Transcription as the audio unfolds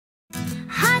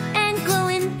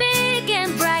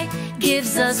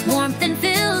gives us warmth and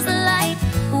fills the light.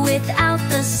 Without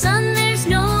the sun, there's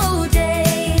no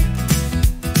day.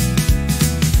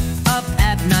 Up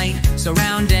at night, so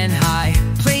round and high,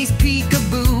 plays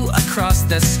peekaboo across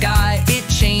the sky. It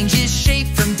changes shape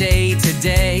from day to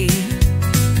day.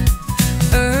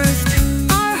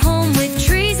 Earth, our home with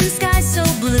trees and skies so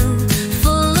blue,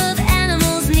 full of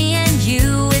animals, me and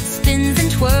you. It spins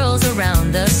and twirls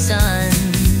around the sun.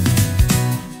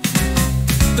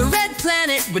 The red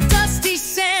planet with dusty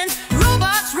sand,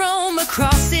 robots roam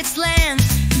across its land.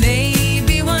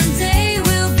 Maybe one day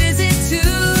we'll visit too.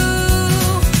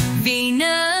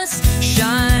 Venus,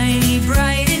 shiny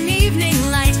bright in evening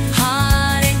light,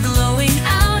 hot and glowing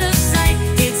out of sight.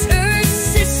 It's Earth's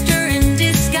sister in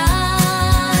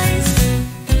disguise.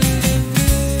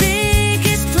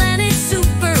 Biggest planet,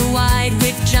 super wide,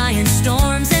 with giant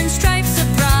storms and stripes of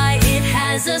pride. It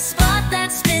has a spot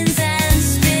that spins and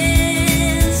spins.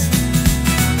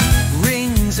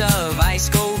 Rings of ice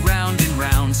go round and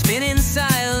round, spinning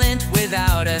silent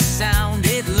without a sound.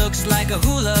 It looks like a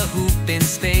hula hoop in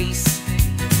space.